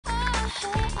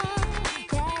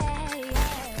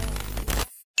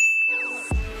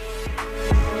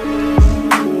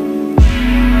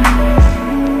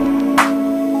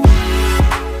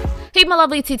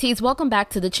lovely TTs, welcome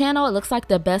back to the channel. It looks like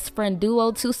the best friend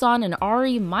duo Tuson and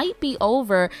Ari might be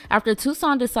over after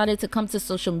Tuson decided to come to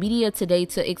social media today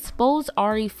to expose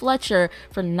Ari Fletcher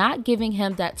for not giving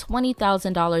him that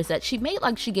 $20,000 that she made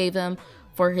like she gave him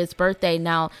for his birthday.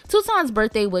 Now, Tuson's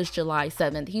birthday was July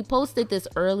 7th. He posted this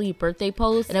early birthday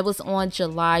post and it was on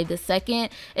July the 2nd,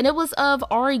 and it was of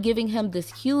Ari giving him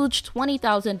this huge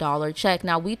 $20,000 check.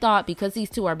 Now, we thought because these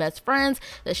two are best friends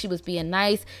that she was being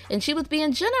nice and she was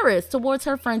being generous towards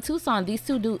her friend Tuson. These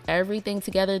two do everything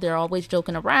together. They're always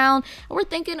joking around and we're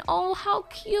thinking, oh, how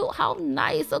cute, how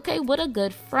nice. Okay, what a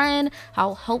good friend.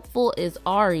 How helpful is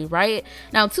Ari, right?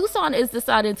 Now, Tuson is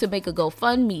deciding to make a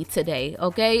GoFundMe today,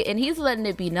 okay? And he's letting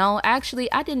it be known,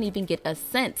 actually, I didn't even get a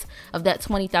cent of that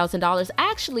 $20,000.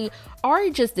 Actually,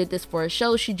 Ari just did this for a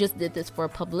show. She just did this for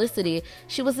publicity.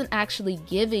 She wasn't actually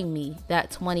giving me that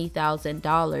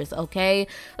 $20,000, okay?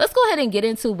 Let's go ahead and get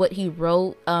into what he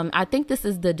wrote. I think this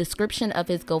is the description of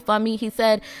his GoFundMe. He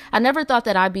said, I never thought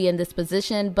that I'd be in this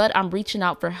position, but I'm reaching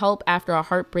out for help after a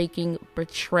heartbreaking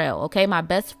betrayal, okay? My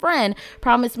best friend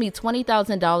promised me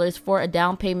 $20,000 for a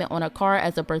down payment on a car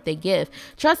as a birthday gift.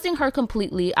 Trusting her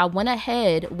completely, I went ahead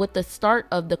with the start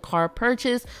of the car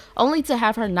purchase, only to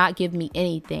have her not give me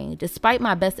anything. Despite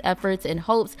my best efforts and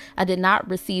hopes, I did not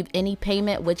receive any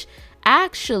payment, which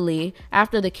actually,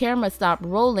 after the camera stopped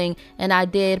rolling and I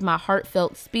did my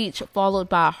heartfelt speech followed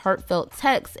by a heartfelt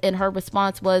text, and her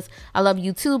response was, I love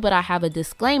you too, but I have a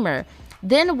disclaimer.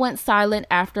 Then went silent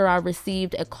after I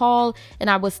received a call and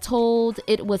I was told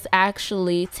it was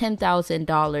actually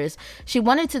 $10,000. She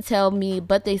wanted to tell me,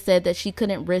 but they said that she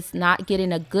couldn't risk not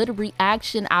getting a good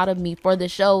reaction out of me for the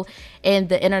show and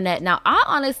the internet. Now, I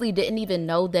honestly didn't even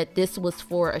know that this was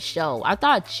for a show. I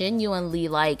thought genuinely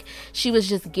like she was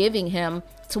just giving him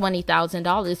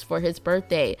 $20,000 for his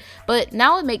birthday, but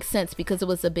now it makes sense because it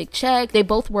was a big check. They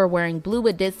both were wearing blue.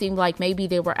 It did seem like maybe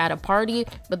they were at a party,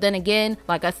 but then again,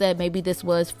 like I said, maybe this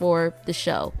was for the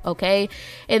show, okay?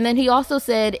 And then he also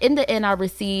said, in the end, I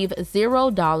received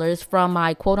 $0 from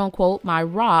my quote-unquote my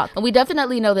rock. And we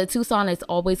definitely know that Tuson is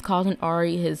always calling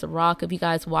Ari his rock. If you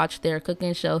guys watch their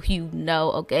cooking show, you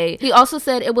know, okay? He also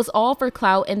said it was all for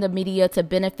clout in the media to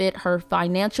benefit her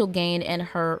financial gain and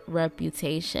her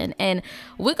reputation. And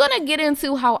we're gonna get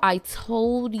into how I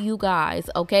told you guys,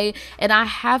 okay? And I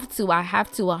have to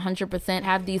 100%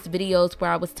 have these videos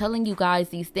where I was telling you guys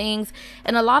these things,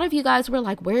 and a lot of you guys were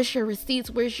like, where's your receipts,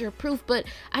 where's your proof? But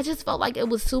I just felt like it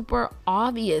was super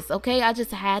obvious, okay? I just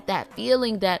had that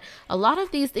feeling that a lot of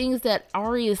these things that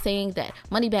Ari is saying that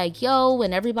Moneybag Yo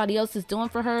and everybody else is doing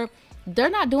for her,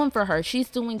 they're not doing for her. She's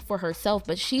doing for herself,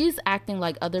 but she's acting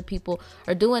like other people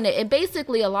are doing it. And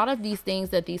basically, a lot of these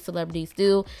things that these celebrities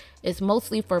do is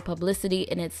mostly for publicity,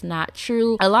 and it's not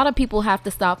true. A lot of people have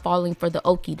to stop falling for the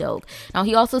okie doke. Now,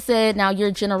 he also said, now your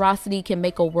generosity can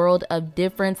make a world of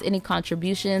difference. Any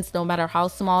contributions, no matter how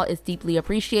small, is deeply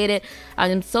appreciated. I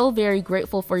am so very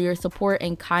grateful for your support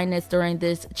and kindness during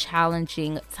this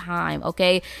challenging time,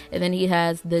 okay? And then he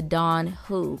has the Don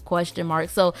who question mark.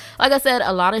 So like I said,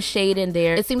 a lot of shade in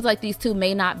there. It seems like these two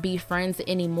may not be friends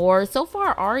anymore. So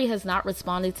far, Ari has not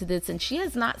responded to this and she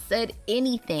has not said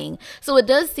anything. So it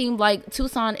does seem like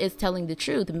Tuson is telling the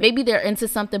truth. Maybe they're into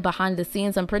something behind the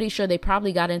scenes. I'm pretty sure they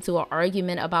probably got into an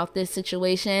argument about this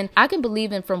situation. I can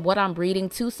believe, and from what I'm reading,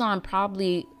 Tuson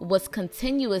probably was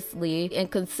continuously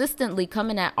and consistently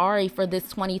coming at Ari for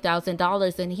this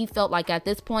 $20,000, and he felt like at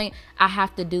this point I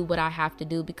have to do what I have to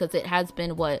do because it has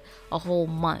been what, a whole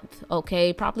month,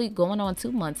 okay? Probably going on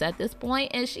 2 months at this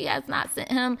point, and she has not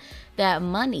sent him that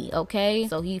money, okay?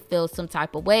 So he feels some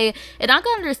type of way, and I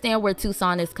can understand where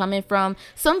Tuson is coming from.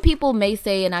 Some people may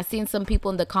say, and I've seen some people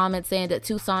in the comments saying that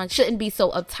Tuson shouldn't be so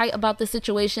uptight about the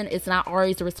situation. It's not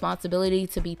Ari's responsibility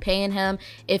to be paying him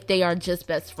if they are just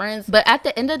best friends. But at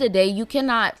the end of the day, you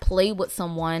cannot play with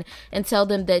someone and tell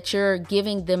them that you're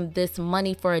giving them this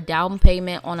money for a down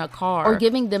payment on a car, or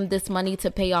giving them this money to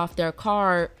pay off their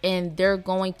car, and they're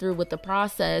going through with the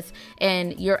process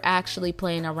and you're actually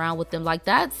playing around with them. Like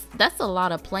that's a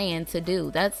lot of playing to do.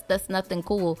 That's nothing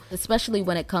cool, especially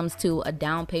when it comes to a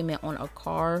down payment on a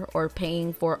car or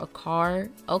paying for a car,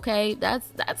 okay?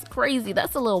 That's crazy.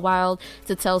 That's a little wild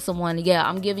to tell someone, yeah,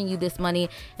 I'm giving you this money,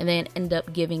 and then end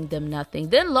up giving them nothing,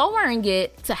 then lowering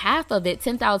it to half of it,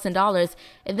 $10,000,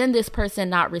 and then this person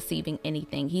not receiving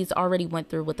anything. He's already went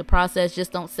through with the process.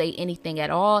 Just don't say anything at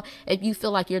all. If you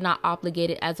feel like you're not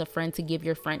obligated as a friend to give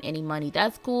your friend any money,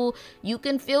 that's cool. You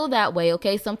can feel feel that way,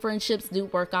 okay? Some friendships do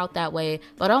work out that way,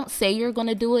 but don't say you're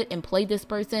gonna do it and play this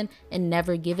person and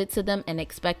never give it to them and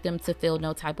expect them to feel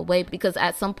no type of way, because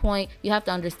at some point you have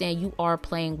to understand you are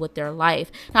playing with their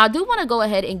life. Now I do want to go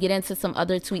ahead and get into some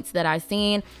other tweets that I've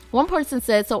seen. One person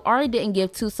said, so Ari didn't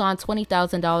give Tuson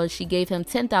 $20,000, she gave him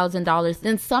 $10,000,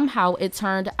 then somehow it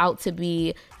turned out to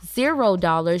be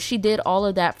 $0. She did all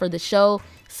of that for the show,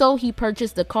 so he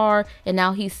purchased the car and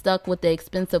now he's stuck with the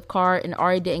expensive car, and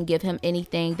Ari didn't give him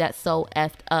anything. That's so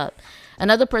effed up.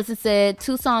 Another person said,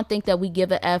 Tuson think that we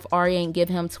give a F. Ari ain't give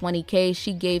him 20K.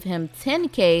 She gave him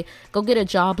 10K. Go get a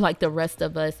job like the rest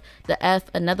of us. The F.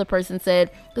 Another person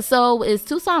said, so is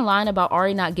Tuson lying about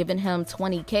Ari not giving him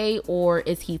 20K, or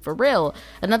is he for real?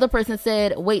 Another person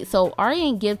said, wait, so Ari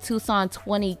ain't give Tuson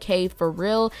 20K for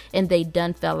real and they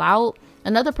done fell out?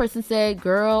 Another person said,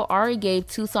 girl, Ari gave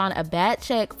Tuson a bad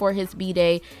check for his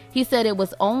B-Day. He said it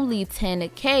was only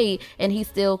 10K and he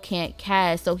still can't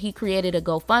cash. So he created a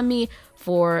GoFundMe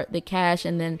for the cash,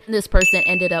 and then this person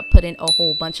ended up putting a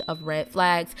whole bunch of red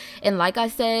flags. And like I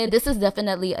said, this is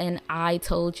definitely an I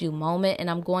told you moment, and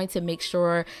I'm going to make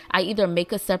sure I either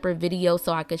make a separate video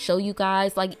so I could show you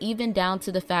guys, like even down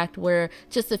to the fact where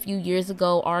just a few years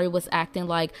ago Ari was acting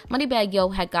like Moneybagg Yo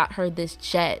had got her this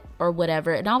jet or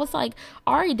whatever, and I was like,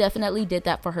 Ari definitely did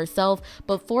that for herself,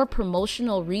 but for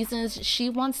promotional reasons. She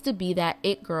wants to be that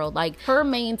it girl. Like her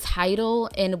main title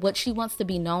and what she wants to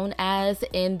be known as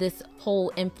in this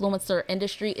whole influencer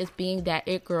industry is being that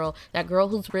it girl, that girl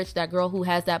who's rich, that girl who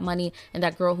has that money, and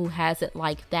that girl who has it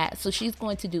like that. So she's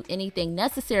going to do anything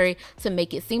necessary to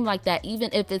make it seem like that,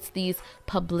 even if it's these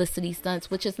publicity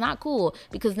stunts, which is not cool,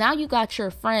 because now you got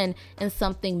your friend in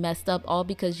something messed up all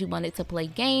because you wanted to play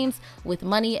games with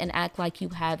money and act like you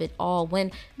have it all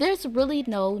when there's really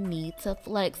no need to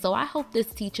flex. So I hope this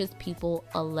teaches people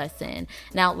a lesson.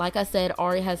 Now, like I said,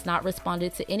 Ari has not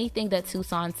responded to anything that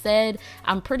Tuson said.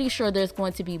 I'm pretty sure there's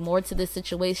going to be more to this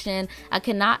situation. I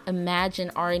cannot imagine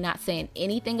Ari not saying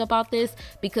anything about this,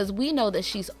 because we know that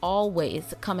she's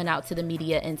always coming out to the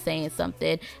media and saying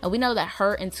something, and we know that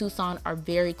her and Tuson are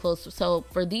very close. So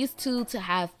for these two to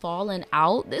have fallen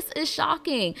out, this is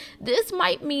shocking. This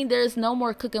might mean there's no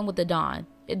more cooking with the Don.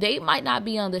 They might not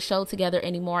be on the show together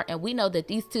anymore, and we know that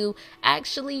these two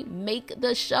actually make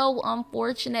the show,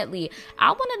 unfortunately. I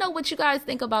want to know what you guys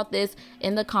think about this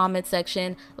in the comment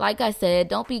section. Like I said,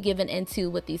 don't be given into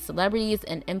what these celebrities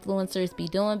and influencers be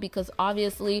doing, because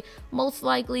obviously most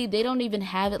likely they don't even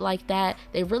have it like that.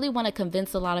 They really want to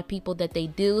convince a lot of people that they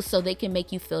do, so they can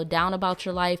make you feel down about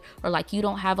your life, or like you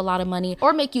don't have a lot of money,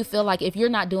 or make you feel like if you're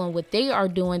not doing what they are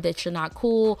doing that you're not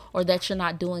cool, or that you're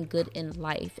not doing good in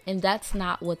life. And that's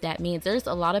not what that means. There's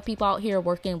a lot of people out here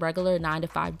working regular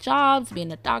 9-to-5 jobs,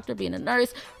 being a doctor, being a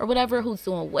nurse, or whatever, who's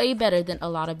doing way better than a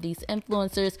lot of these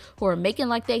influencers who are making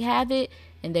like they have it,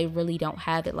 and they really don't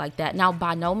have it like that. Now,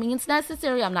 by no means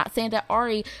necessary, I'm not saying that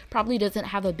Ari probably doesn't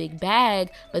have a big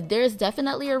bag, but there's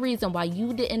definitely a reason why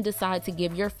you didn't decide to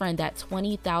give your friend that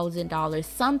 $20,000.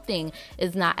 Something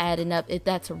is not adding up if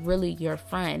that's really your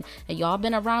friend, and y'all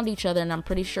been around each other, and I'm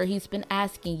pretty sure he's been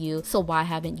asking you, so why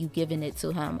haven't you given it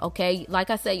to him? Okay,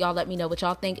 like I said, y'all let me know what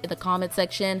y'all think in the comment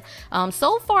section.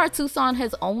 So far Tuson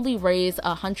has only raised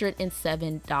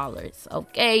 $107.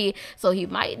 Okay, so he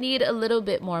might need a little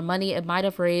bit more money. It might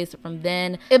have raised from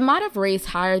then. It might have raised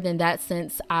higher than that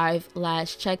since I've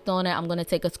last checked on it. I'm going to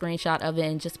take a screenshot of it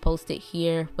and just post it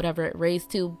here, whatever it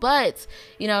raised to. But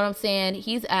you know what I'm saying?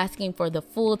 He's asking for the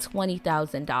full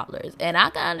 $20,000. And I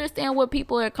can understand where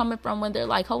people are coming from when they're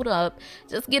like, hold up,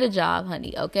 just get a job,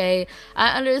 honey. Okay, I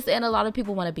understand a lot of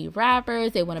people want to be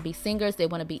rappers, they want to be singers, they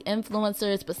want to be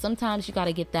influencers, but sometimes you got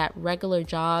to get that regular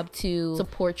job to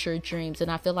support your dreams.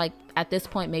 And I feel like at this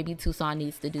point maybe Tuson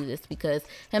needs to do this, because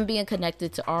him being connected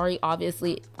to Ari,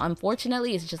 obviously,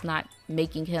 unfortunately, is just not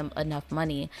making him enough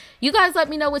money. You guys let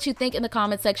me know what you think in the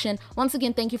comment section. Once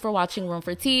again, thank you for watching Room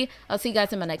for Tea. I'll see you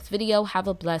guys in my next video. Have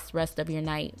a blessed rest of your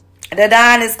night. The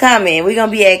Don is coming. We're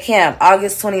gonna be at camp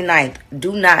August 29th.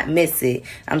 Do not miss it.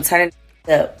 I'm turning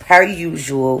up per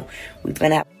usual. We've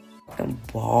been having a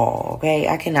ball, okay?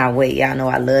 I cannot wait. Y'all know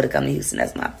I love to come to Houston.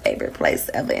 That's my favorite place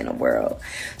ever in the world.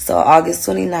 So August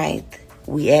 29th,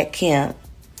 we at camp.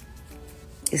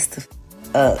 It's the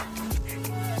up.